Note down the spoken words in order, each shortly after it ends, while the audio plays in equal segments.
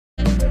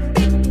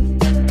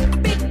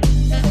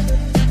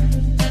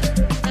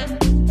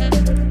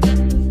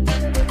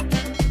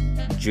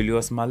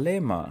Julius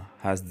Malema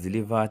has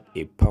delivered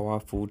a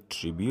powerful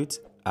tribute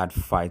at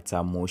Fighter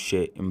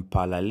Moshe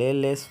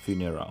Mphahlele's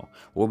funeral.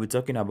 We'll be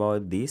talking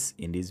about this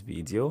in this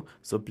video,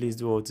 so please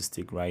do all to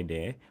stick right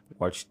there,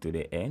 watch to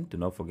the end. Do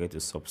not forget to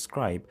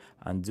subscribe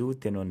and do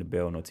turn on the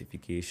bell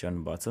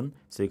notification button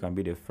so you can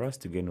be the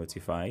first to get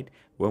notified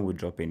when we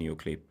drop a new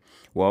clip.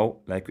 Well,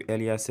 like we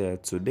earlier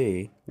said,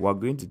 today we're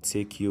going to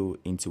take you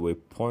into a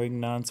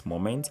poignant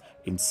moment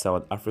in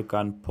South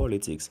African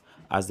politics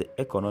as the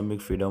economic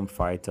freedom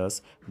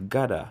fighters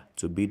gather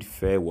to bid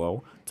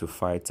farewell to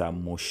Fighter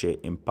Moshe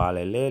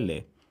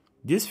Mphahlele.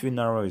 This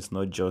funeral is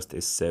not just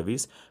a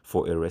service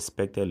for a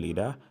respected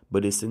leader,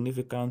 but a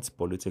significant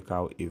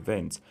political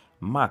event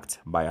marked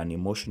by an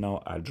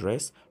emotional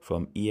address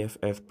from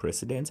EFF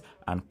President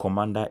and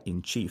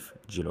Commander-in-Chief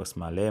Julius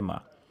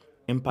Malema.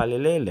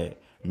 Mphahlele,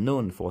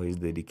 known for his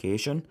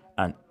dedication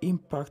and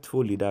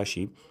impactful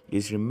leadership,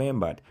 is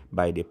remembered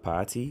by the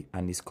party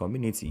and his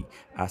community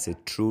as a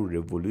true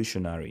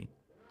revolutionary.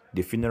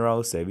 The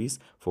funeral service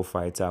for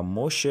Fighter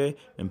Moshe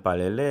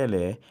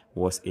Mphahlele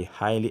was a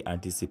highly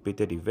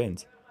anticipated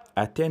event,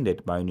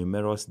 attended by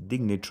numerous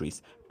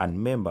dignitaries and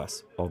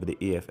members of the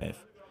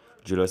EFF.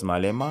 Julius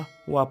Malema,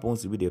 who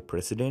happens to be the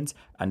president,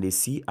 and the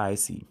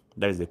CIC,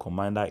 that is the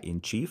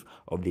commander-in-chief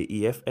of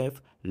the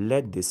EFF,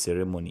 led the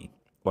ceremony,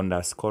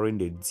 underscoring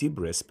the deep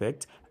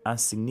respect and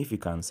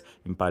significance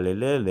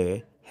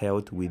Mphahlele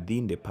held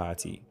within the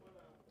party.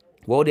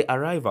 While the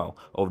arrival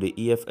of the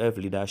EFF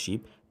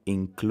leadership,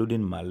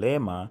 including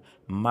Malema,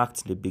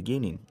 marked the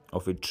beginning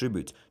of a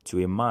tribute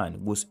to a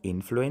man whose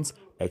influence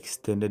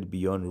extended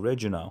beyond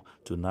regional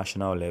to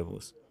national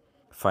levels.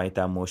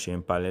 Fighter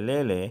Moshe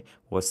Mphahlele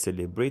was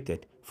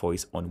celebrated for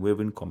his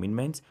unwavering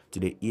commitment to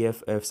the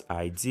EFF's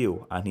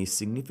ideal and his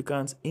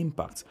significant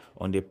impact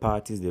on the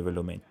party's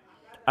development.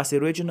 As a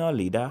regional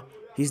leader,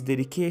 his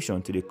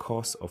dedication to the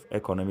cause of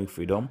economic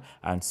freedom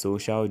and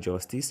social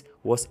justice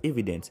was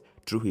evident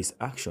through his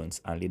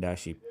actions and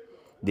leadership.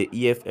 The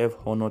EFF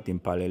honored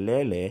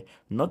Mphahlele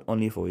not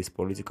only for his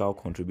political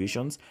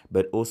contributions,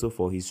 but also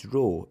for his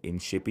role in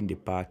shaping the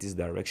party's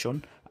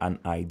direction and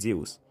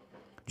ideals.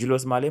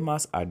 Julius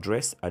Malema's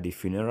address at the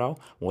funeral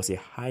was a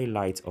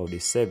highlight of the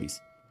service.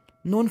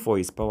 Known for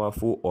his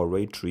powerful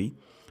oratory,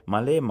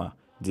 Malema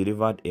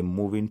delivered a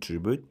moving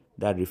tribute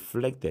that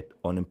reflected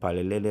on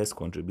Mphahlele's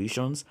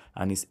contributions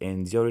and his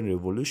enduring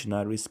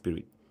revolutionary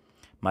spirit.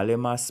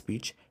 Malema's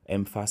speech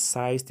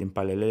emphasized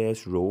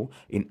Mphahlele's role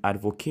in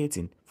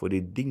advocating for the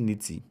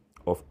dignity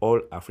of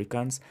all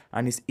Africans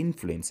and his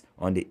influence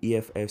on the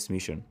EFF's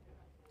mission.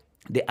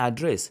 The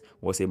address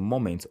was a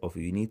moment of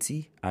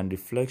unity and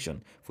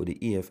reflection for the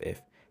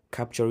EFF,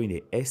 capturing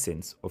the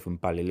essence of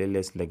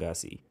Mphahlele's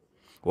legacy.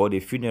 While the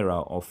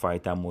funeral of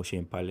Fighter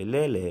Moshe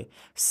Mphahlele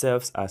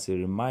serves as a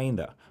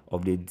reminder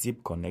of the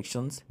deep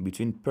connections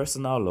between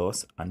personal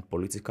loss and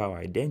political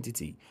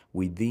identity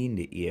within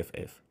the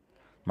EFF.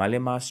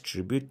 Malema's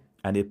tribute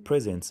and the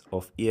presence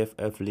of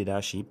EFF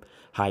leadership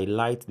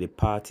highlight the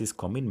party's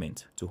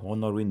commitment to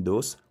honoring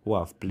those who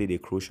have played a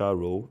crucial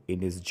role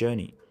in its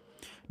journey.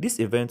 This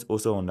event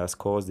also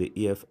underscores the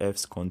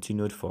EFF's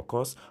continued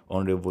focus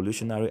on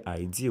revolutionary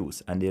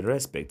ideals and the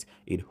respect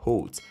it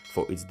holds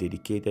for its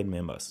dedicated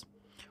members.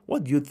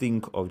 What do you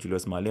think of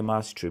Julius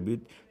Malema's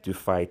tribute to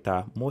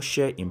Fighter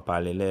Moshe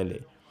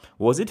Mphahlele?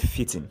 Was it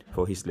fitting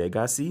for his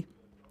legacy?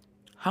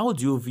 How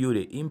do you view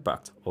the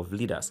impact of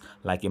leaders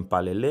like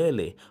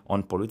Mphahlele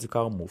on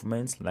political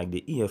movements like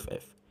the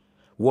EFF?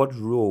 What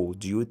role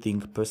do you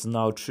think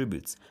personal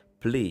tributes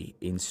play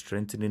in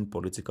strengthening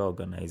political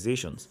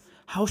organizations?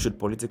 How should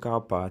political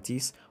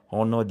parties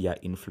honor their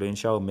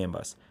influential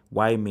members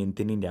while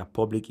maintaining their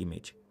public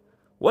image?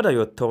 What are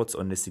your thoughts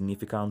on the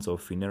significance of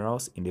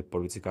funerals in the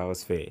political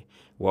sphere?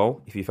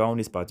 Well, if you found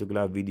this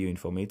particular video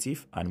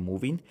informative and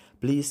moving,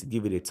 please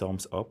give it a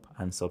thumbs up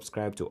and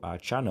subscribe to our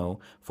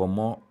channel for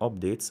more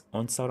updates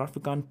on South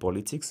African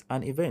politics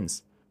and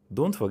events.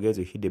 Don't forget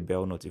to hit the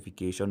bell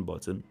notification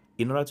button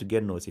in order to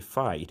get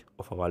notified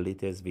of our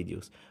latest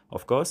videos.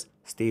 Of course,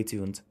 stay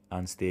tuned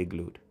and stay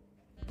glued.